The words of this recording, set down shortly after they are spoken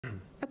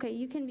Okay,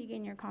 you can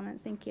begin your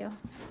comments. Thank you.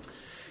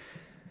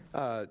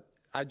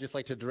 I'd just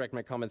like to direct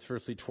my comments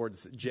firstly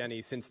towards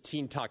Jenny. Since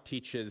Teen Talk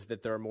teaches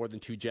that there are more than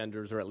two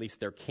genders, or at least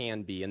there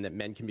can be, and that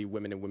men can be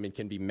women and women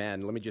can be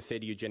men, let me just say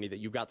to you, Jenny, that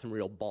you've got some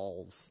real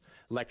balls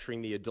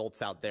lecturing the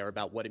adults out there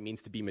about what it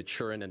means to be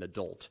mature and an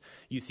adult.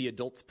 You see,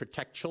 adults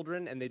protect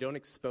children, and they don't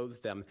expose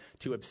them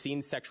to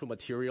obscene sexual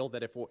material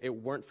that if it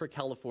weren't for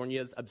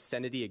California's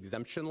obscenity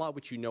exemption law,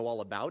 which you know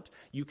all about,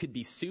 you could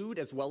be sued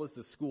as well as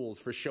the schools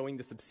for showing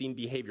this obscene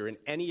behavior in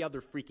any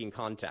other freaking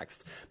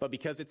context. But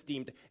because it's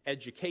deemed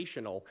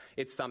educational,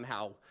 it's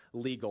somehow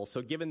legal.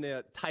 So given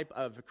the type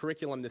of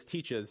curriculum this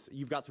teaches,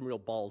 you've got some real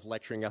balls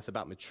lecturing us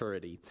about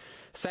maturity.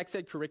 Sex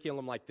ed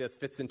curriculum like this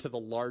fits into the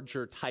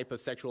larger type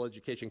of sexual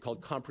education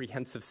called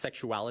Comprehensive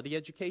Sexuality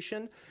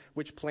Education,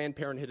 which Planned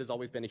Parenthood has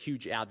always been a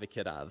huge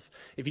advocate of.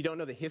 If you don't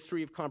know the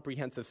history of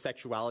Comprehensive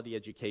Sexuality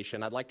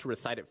Education, I'd like to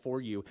recite it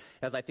for you,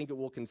 as I think it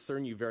will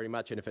concern you very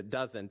much, and if it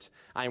doesn't,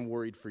 I'm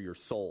worried for your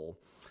soul.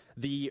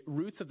 The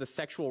roots of the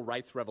sexual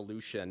rights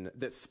revolution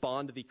that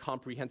spawned the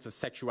Comprehensive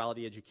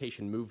Sexuality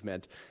Education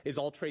movement is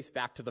all traced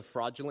back to the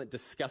fraudulent,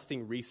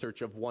 disgusting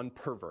research of one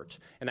pervert.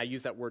 And I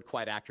use that word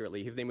quite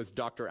accurately. His name was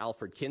Dr.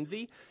 Alfred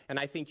Kinsey, and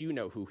I think you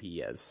know who he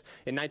is.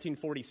 In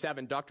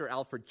 1947, Dr.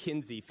 Alfred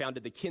Kinsey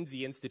founded the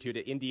Kinsey Institute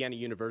at Indiana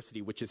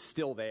University, which is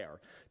still there,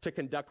 to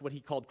conduct what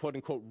he called,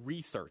 quote-unquote,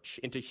 research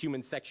into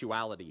human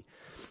sexuality.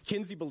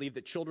 Kinsey believed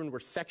that children were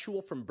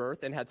sexual from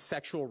birth and had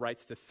sexual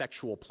rights to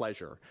sexual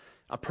pleasure.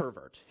 A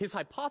pervert. His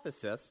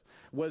hypothesis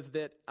was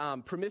that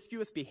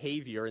promiscuous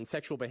behavior and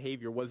sexual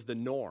behavior was the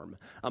norm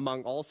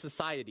among all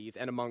societies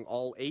and among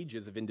all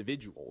ages of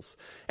individuals.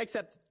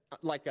 Except,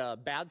 like a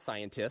bad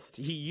scientist,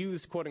 he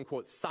used,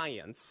 quote-unquote,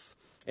 science,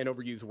 an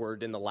overused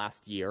word in the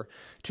last year,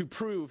 to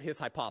prove his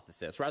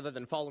hypothesis. Rather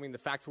than following the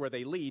facts where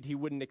they lead, he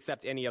wouldn't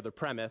accept any other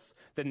premise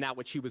than that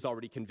which he was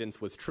already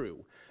convinced was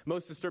true.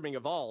 Most disturbing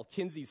of all,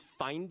 Kinsey's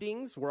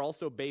findings were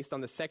also based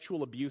on the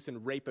sexual abuse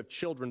and rape of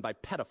children by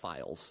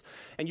pedophiles.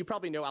 And you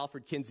probably know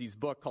Alfred Kinsey's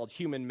book called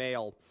Human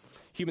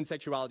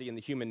Sexuality and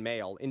the Human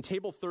Male. In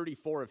table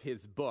 34 of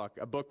his book,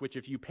 a book which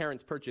if you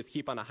parents purchase,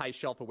 keep on a high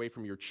shelf away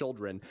from your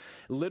children,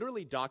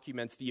 literally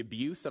documents the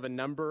abuse of a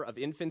number of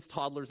infants,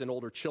 toddlers, and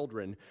older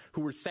children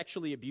who were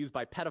sexually abused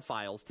by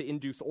pedophiles to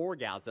induce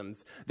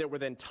orgasms that were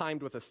then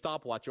timed with a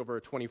stopwatch over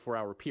a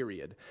 24-hour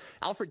period.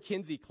 Alfred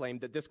Kinsey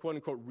claimed that this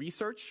quote-unquote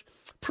research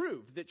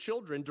proved that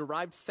children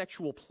derived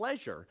sexual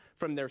pleasure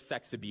from their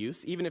sex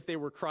abuse, even if they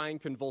were crying,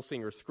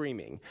 convulsing, or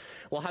screaming.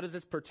 Well, how does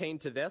this pertain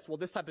to this? Well,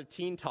 this type of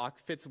teen talk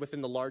fits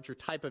within the larger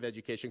type of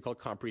education called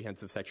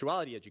Comprehensive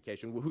Sexuality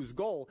Education, whose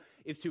goal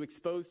is to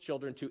expose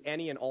children to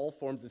any and all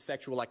forms of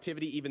sexual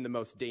activity, even the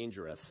most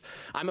dangerous.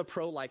 I'm a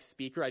pro-life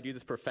speaker. I do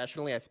this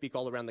professionally. I speak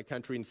all around the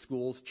country in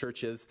schools,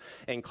 churches,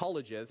 and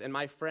colleges. And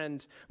my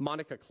friend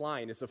Monica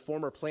Klein is a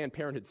former Planned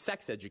Parenthood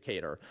sex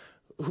educator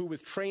who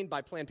was trained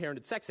by Planned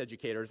Parenthood sex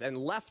educators and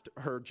left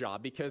her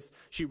job because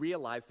she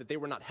realized that they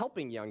were not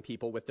helping young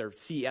people with their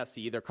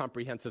CSE, their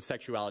Comprehensive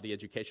Sexuality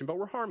Education, but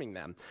were harming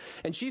them.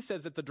 And she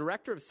says that the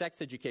director of sex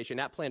education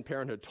at Planned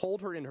Parenthood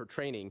told her in her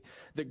training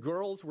that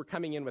girls were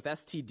coming in with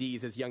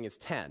STDs as young as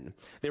 10.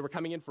 They were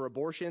coming in for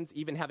abortions,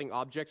 even having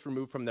objects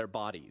removed from their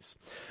bodies.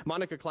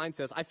 Monica Klein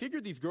says, I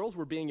figured these girls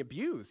were being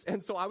abused,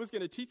 and so I was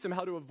going to teach them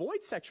how to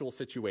avoid sexual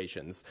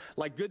situations,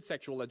 like good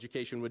sexual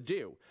education would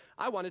do.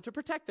 I wanted to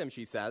protect them,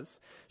 she says.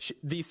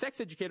 The sex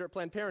educator at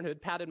Planned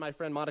Parenthood patted my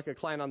friend Monica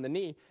Klein on the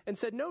knee and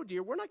said, no,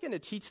 dear, we're not going to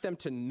teach them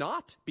to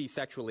not be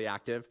sexually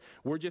active.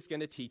 We're just going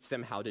to teach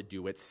them how to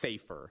do it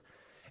safer.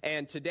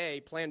 And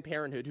today, Planned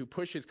Parenthood, who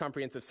pushes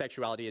comprehensive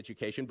sexuality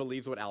education,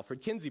 believes what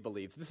Alfred Kinsey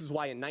believes. This is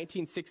why in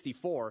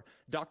 1964,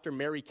 Dr.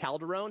 Mary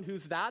Calderon,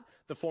 who's that?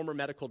 The former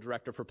medical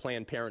director for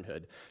Planned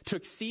Parenthood,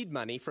 took seed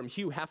money from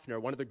Hugh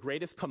Hefner, one of the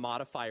greatest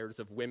commodifiers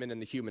of women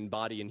and the human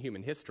body in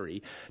human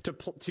history,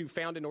 to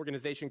found an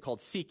organization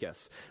called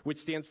SIECUS, which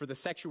stands for the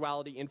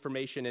Sexuality,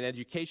 Information, and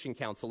Education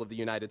Council of the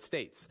United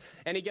States.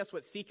 And guess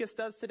what SIECUS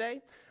does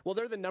today? Well,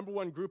 they're the number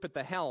one group at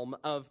the helm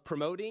of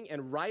promoting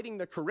and writing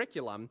the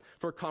curriculum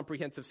for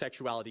comprehensive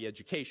sexuality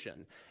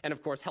education. And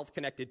of course,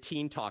 health-connected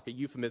teen talk, a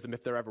euphemism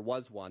if there ever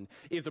was one,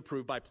 is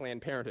approved by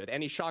Planned Parenthood.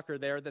 Any shocker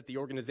there that the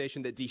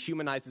organization that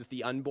dehumanizes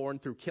the unborn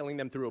through killing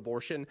them through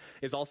abortion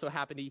is also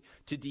happening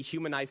to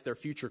dehumanize their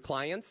future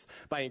clients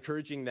by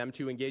encouraging them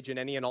to engage in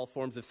any and all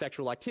forms of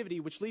sexual activity,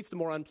 which leads to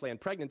more unplanned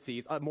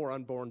pregnancies, more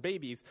unborn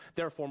babies,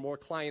 therefore more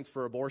clients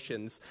for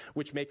abortions,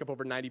 which make up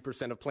over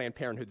 90% of Planned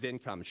Parenthood's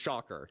income.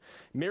 Shocker.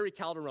 Mary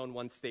Calderon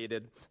once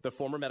stated, the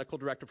former medical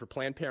director for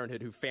Planned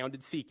Parenthood who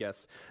founded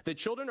SIECUS, that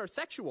children are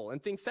sexual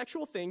and think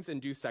sexual things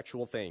and do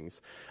sexual things.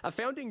 A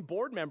founding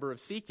board member of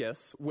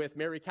SIECUS with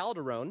Mary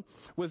Calderon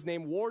was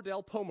named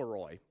Wardell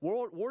Pomeroy.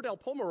 Wardell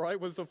Pomeroy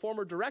was the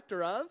former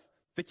director of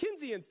the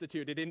Kinsey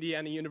Institute at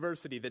Indiana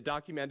University that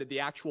documented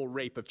the actual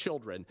rape of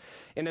children.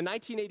 In a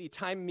 1980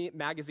 Time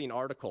magazine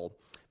article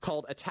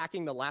called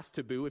Attacking the Last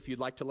Taboo, if you'd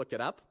like to look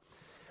it up,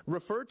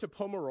 referred to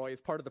Pomeroy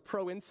as part of the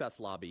pro-incest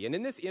lobby. And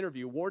in this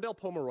interview, Wardell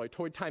Pomeroy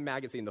told Time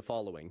magazine the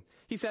following.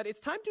 He said, "It's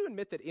time to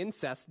admit that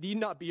incest need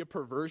not be a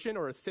perversion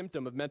or a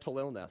symptom of mental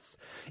illness.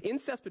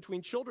 Incest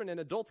between children and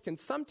adults can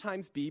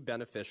sometimes be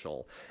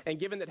beneficial. And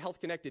given that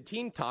health-connected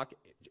teen talk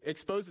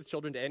exposes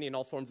children to any and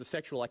all forms of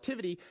sexual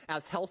activity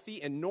as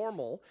healthy and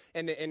normal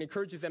and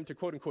encourages them to,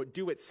 quote-unquote,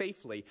 do it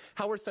safely,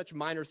 how are such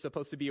minors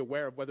supposed to be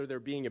aware of whether they're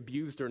being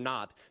abused or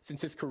not,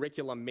 since this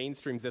curriculum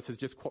mainstreams this as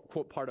just,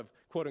 quote, part of,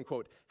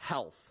 quote-unquote,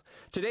 health?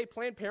 Today,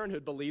 Planned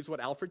Parenthood believes what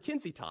Alfred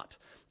Kinsey taught,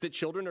 that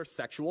children are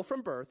sexual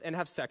from birth and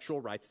have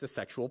sexual rights to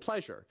sexual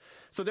pleasure.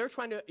 So they're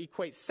trying to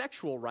equate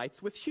sexual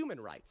rights with human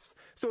rights.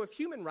 So if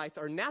human rights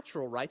are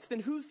natural rights, then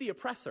who's the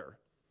oppressor?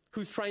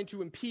 Who's trying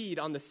to impede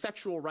on the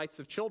sexual rights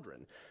of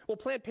children? Well,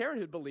 Planned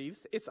Parenthood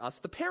believes it's us,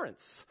 the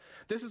parents.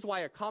 This is why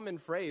a common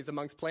phrase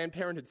amongst Planned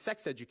Parenthood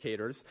sex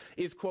educators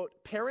is,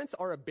 quote, "Parents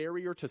are a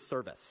barrier to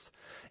service."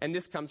 And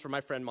this comes from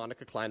my friend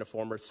Monica Klein, a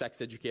former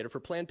sex educator for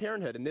Planned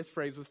Parenthood. And this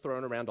phrase was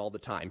thrown around all the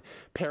time.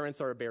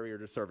 Parents are a barrier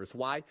to service.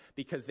 Why?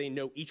 Because they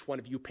know each one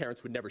of you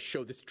parents would never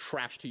show this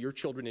trash to your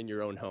children in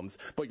your own homes,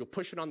 but you'll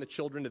push it on the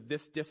children of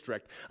this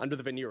district under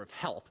the veneer of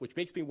health, which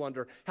makes me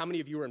wonder how many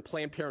of you are in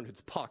Planned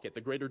Parenthood's pocket,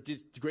 the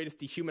greatest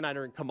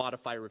dehumanizer and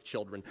commodifier of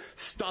children.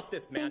 Stop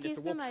this madness,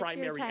 or we'll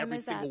primary every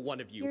single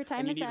one of you,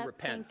 and you need to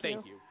repent.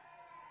 Thank you.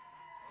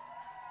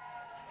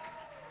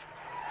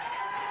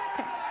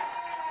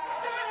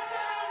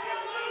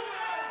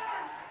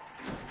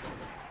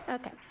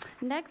 Okay.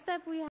 Next up, we have